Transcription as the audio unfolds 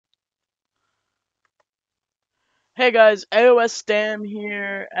Hey guys, AOS Stam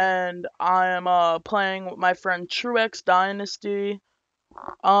here, and I am playing with my friend TrueX Dynasty.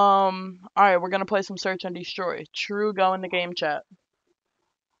 Alright, we're gonna play some Search and Destroy. True, go in the game chat.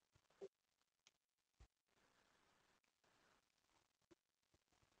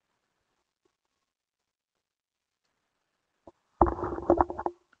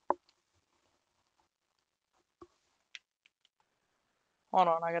 Hold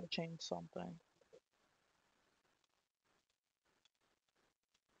on, I gotta change something.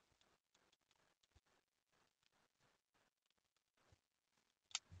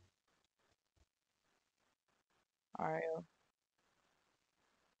 Alright,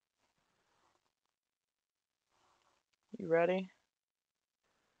 you ready?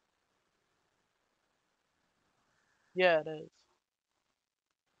 Yeah, it is.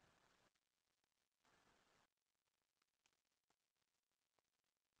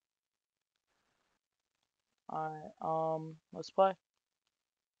 Alright, let's play.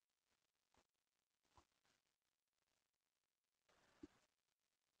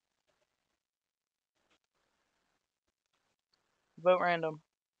 Vote random.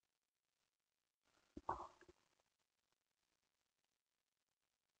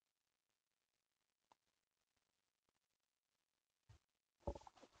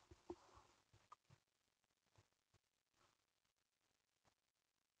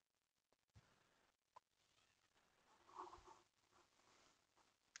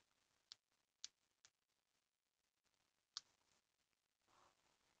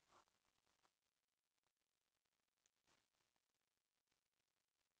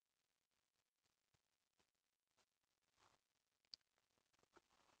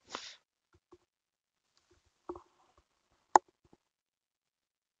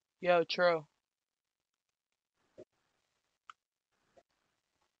 Yo, True.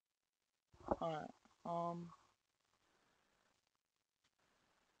 Alright,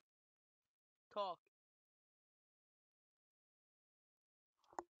 talk.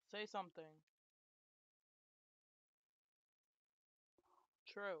 Say something.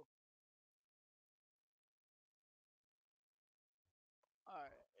 True. Alright,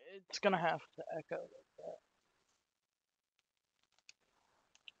 it's gonna have to echo.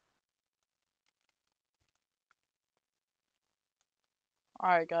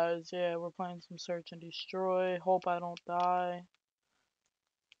 Alright guys, yeah, we're playing some Search and Destroy. Hope I don't die.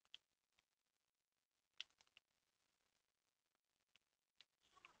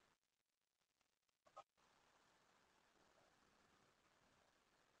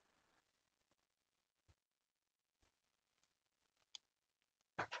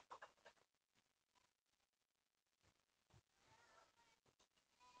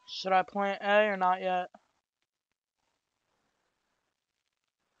 Should I plant A or not yet?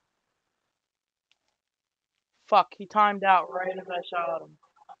 Fuck, he timed out right as I shot him.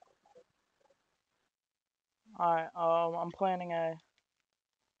 Alright, I'm planting A.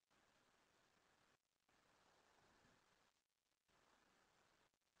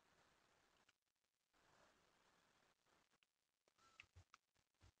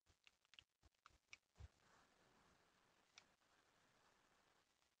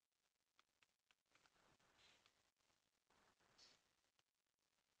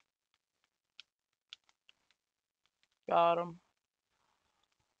 Got him.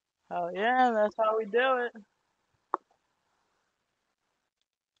 Hell yeah, that's how we do it.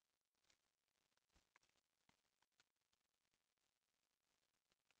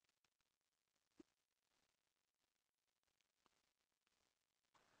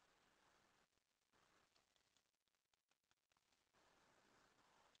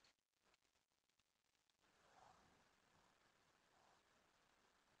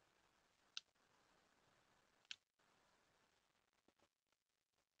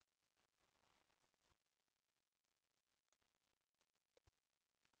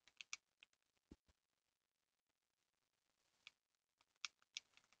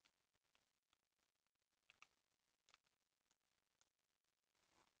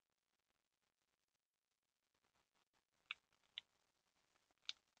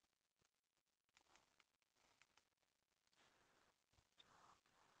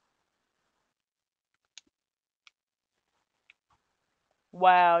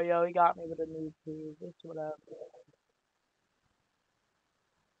 Wow, yo, he got me with a new too. This what happened.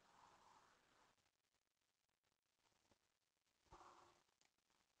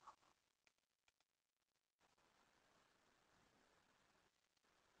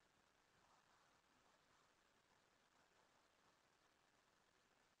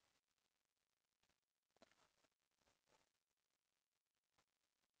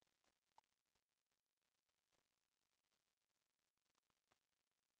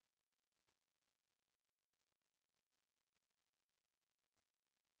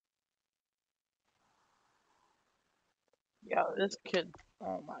 Yeah, this kid.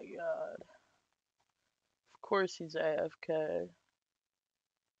 Oh my god. Of course he's AFK.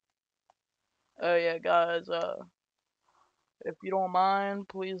 Oh yeah, guys. If you don't mind,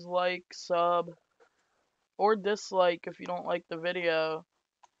 please like, sub, or dislike if you don't like the video.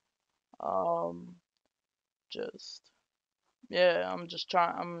 Um, just yeah, I'm just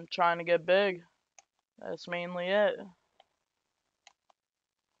trying. I'm trying to get big. That's mainly it.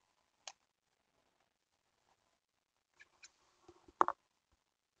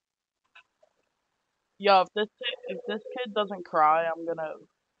 Yo, if this kid doesn't cry, I'm gonna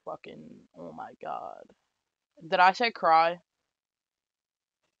fucking. Oh my god. Did I say cry?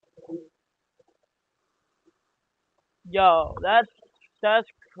 Yo, that's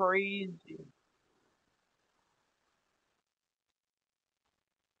crazy.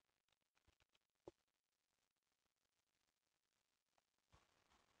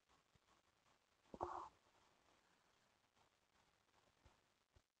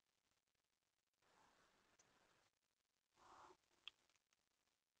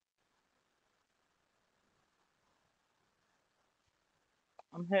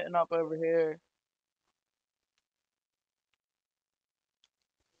 I'm hitting up over here.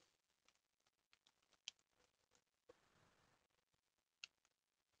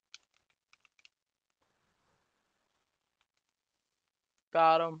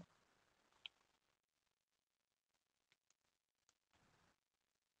 Got him.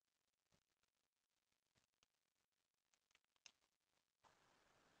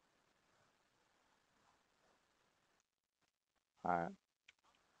 Alright.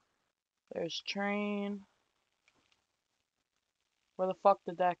 There's train. Where the fuck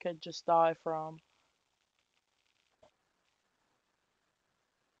did that kid just die from?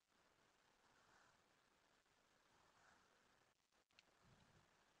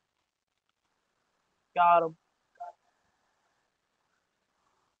 Got him.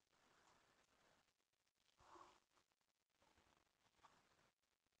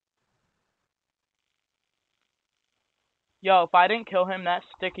 Yo, if I didn't kill him, that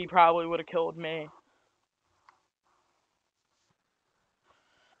sticky probably would have killed me.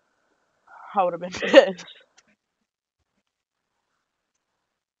 I would have been pissed.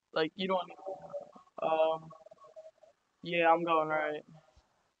 Like, you don't. Yeah, I'm going right.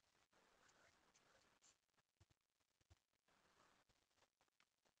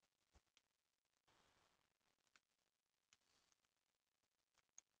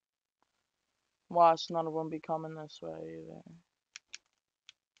 Watch, none of them be coming this way either.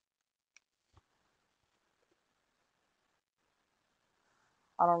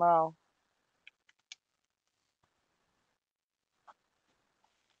 I don't know.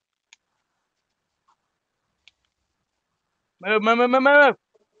 Move, move, move, move, move!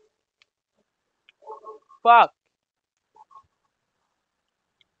 Fuck.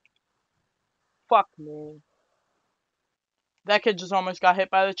 Fuck me. That kid just almost got hit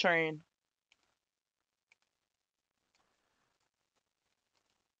by the train.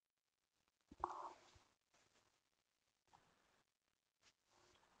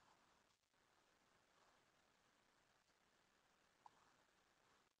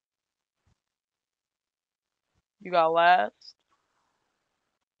 You got last?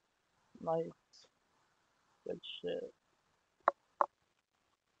 Nice. Good shit.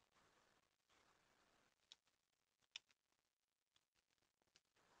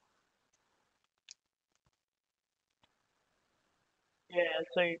 Yeah,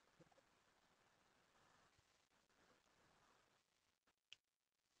 so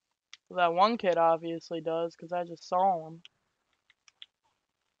that one kid obviously does, because I just saw him.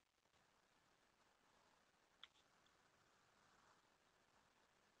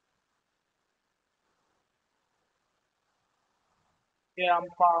 Yeah, I'm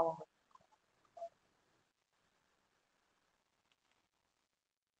following.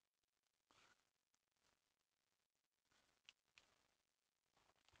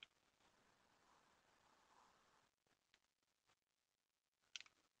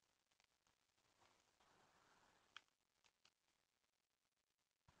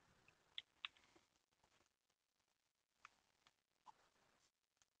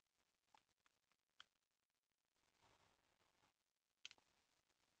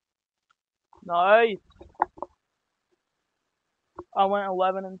 Nice. I went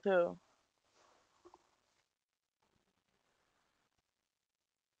 11 and 2.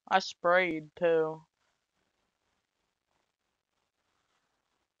 I sprayed too.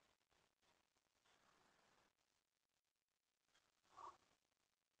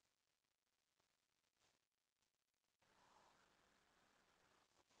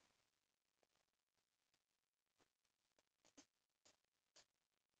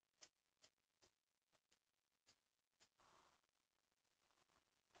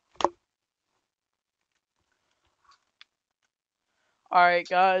 Alright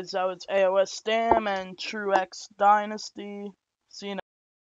guys, that was AOS Stam and True X Dynasty. See you